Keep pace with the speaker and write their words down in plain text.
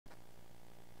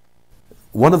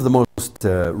One of the most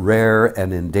rare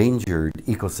and endangered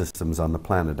ecosystems on the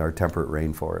planet are temperate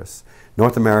rainforests.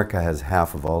 North America has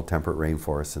half of all temperate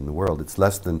rainforests in the world. It's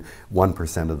less than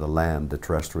 1% of the land, the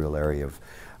terrestrial area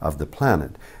of the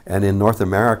planet. And in North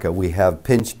America, we have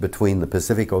pinched between the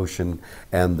Pacific Ocean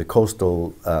and the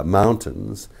coastal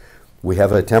mountains. We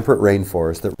have a temperate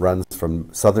rainforest that runs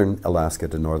from southern Alaska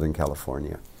to northern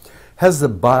California. Has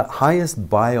the highest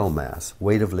biomass,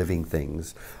 weight of living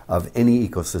things, of any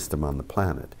ecosystem on the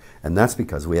planet. And that's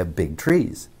because we have big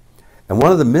trees. And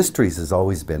one of the mysteries has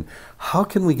always been, how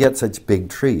can we get such big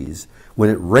trees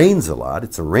when it rains a lot,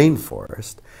 it's a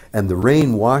rainforest, and the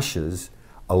rain washes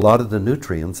a lot of the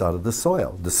nutrients out of the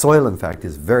soil. The soil, in fact,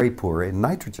 is very poor in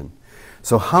nitrogen.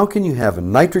 So how can you have a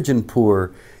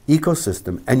nitrogen-poor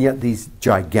ecosystem and yet these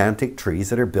gigantic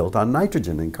trees that are built on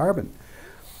nitrogen and carbon?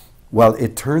 Well,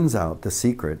 it turns out the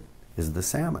secret is the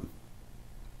salmon.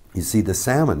 You see, the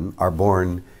salmon are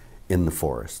born in the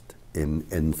forest,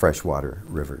 in freshwater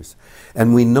rivers.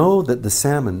 And we know that the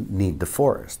salmon need the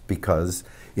forest because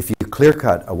if you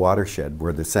clear-cut a watershed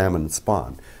where the salmon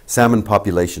spawn, salmon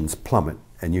populations plummet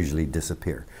and usually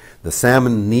disappear. The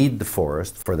salmon need the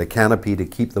forest for the canopy to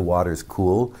keep the waters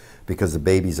cool because the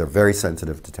babies are very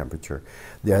sensitive to temperature.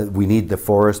 We need the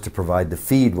forest to provide the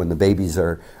feed when the babies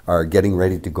are getting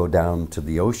ready to go down to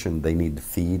the ocean. They need the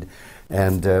feed.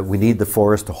 And we need the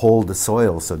forest to hold the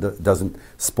soil so that it doesn't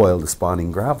spoil the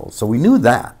spawning gravel. So we knew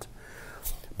that.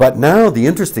 But now the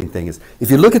interesting thing is, if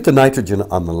you look at the nitrogen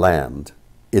on the land,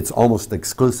 it's almost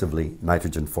exclusively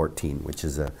nitrogen-14, which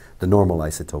is the normal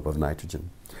isotope of nitrogen.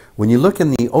 When you look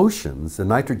in the oceans, the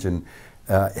nitrogen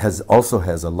also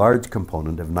has a large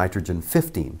component of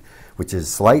nitrogen-15, which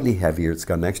is slightly heavier. It's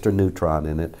got an extra neutron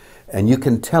in it, and you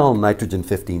can tell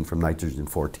nitrogen-15 from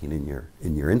nitrogen-14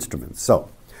 in your instruments. So,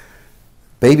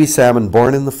 baby salmon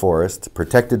born in the forest,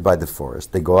 protected by the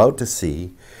forest. They go out to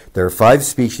sea. There are 5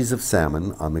 species of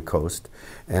salmon on the coast,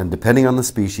 and depending on the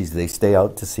species, they stay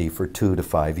out to sea for 2 to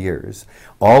 5 years,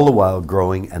 all the while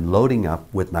growing and loading up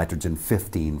with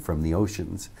nitrogen-15 from the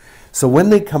oceans. So when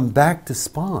they come back to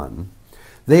spawn,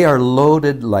 they are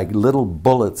loaded like little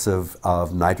bullets of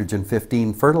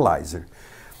nitrogen-15 fertilizer.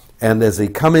 And as they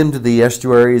come into the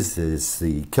estuaries, as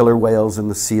the killer whales and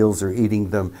the seals are eating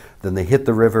them, then they hit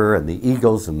the river, and the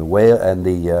eagles and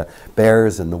the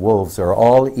bears and the wolves are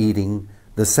all eating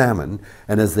the salmon.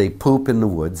 And as they poop in the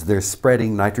woods, they're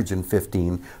spreading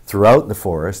nitrogen-15 throughout the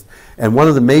forest. And one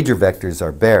of the major vectors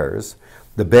are bears.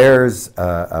 The bears,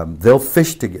 they'll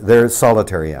fish together. They're a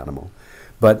solitary animal.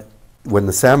 But when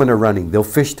the salmon are running, they'll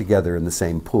fish together in the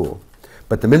same pool.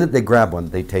 But the minute they grab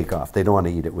one, they take off. They don't want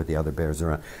to eat it with the other bears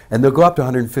around. And they'll go up to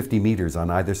 150 meters on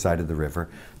either side of the river.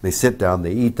 They sit down,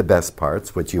 they eat the best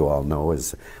parts, which you all know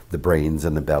is the brains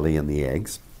and the belly and the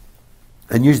eggs.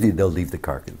 And usually they'll leave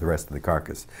the rest of the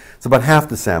carcass. So about half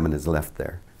the salmon is left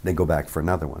there. They go back for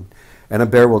another one. And a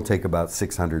bear will take about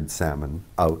 600 salmon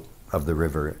out of the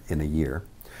river in a year.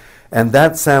 And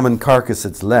that salmon carcass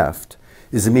that's left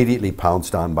is immediately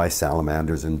pounced on by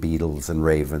salamanders and beetles and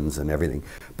ravens and everything.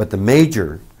 But the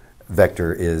major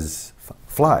vector is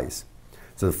flies.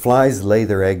 So the flies lay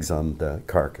their eggs on the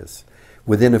carcass.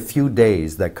 Within a few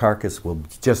days, that carcass will be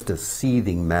just a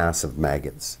seething mass of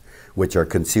maggots, which are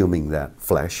consuming that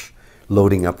flesh,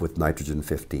 loading up with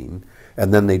nitrogen-15.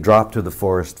 And then they drop to the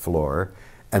forest floor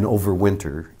and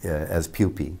overwinter as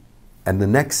pupae. And the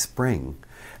next spring,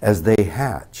 as they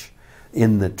hatch,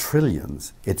 in the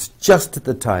trillions, it's just at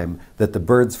the time that the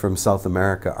birds from South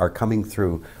America are coming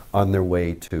through on their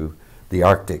way to the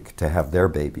Arctic to have their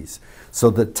babies. So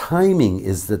the timing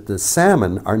is that the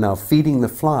salmon are now feeding the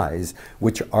flies,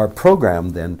 which are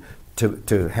programmed then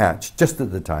to hatch just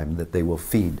at the time that they will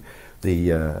feed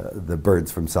the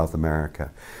birds from South America.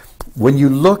 When you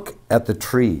look at the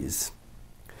trees,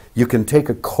 you can take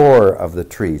a core of the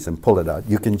trees and pull it out.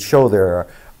 You can show there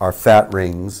are fat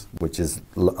rings, which is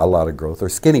a lot of growth, or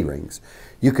skinny rings.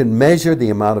 You can measure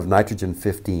the amount of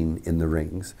nitrogen-15 in the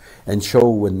rings and show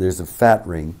when there's a fat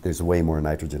ring, there's way more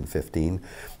nitrogen-15.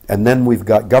 And then we've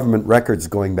got government records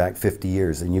going back 50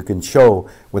 years, and you can show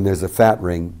when there's a fat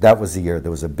ring, that was the year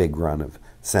there was a big run of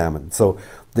salmon. So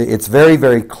it's very,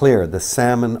 very clear the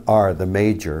salmon are the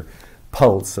major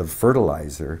pulse of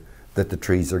fertilizer that the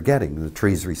trees are getting. The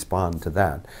trees respond to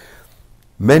that.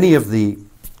 Many of the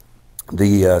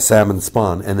salmon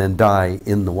spawn and then die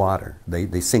in the water.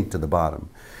 They sink to the bottom.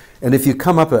 And if you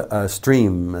come up a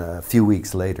stream a few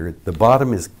weeks later, the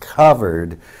bottom is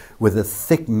covered with a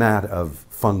thick mat of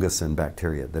fungus and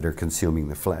bacteria that are consuming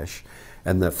the flesh.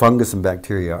 And the fungus and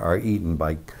bacteria are eaten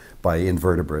by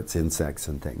invertebrates, insects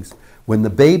and things. When the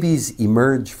babies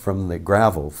emerge from the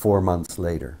gravel 4 months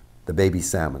later, the baby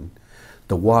salmon,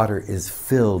 the water is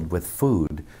filled with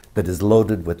food that is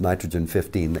loaded with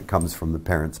nitrogen-15 that comes from the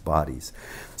parents' bodies.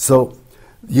 So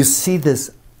you see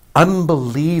this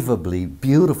unbelievably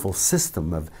beautiful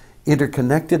system of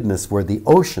interconnectedness where the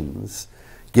oceans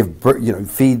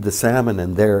feed the salmon,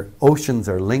 and their oceans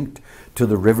are linked to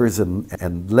the rivers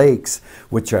and lakes,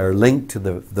 which are linked to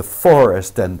the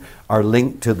forest and are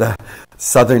linked to the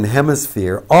southern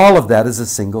hemisphere. All of that is a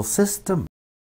single system.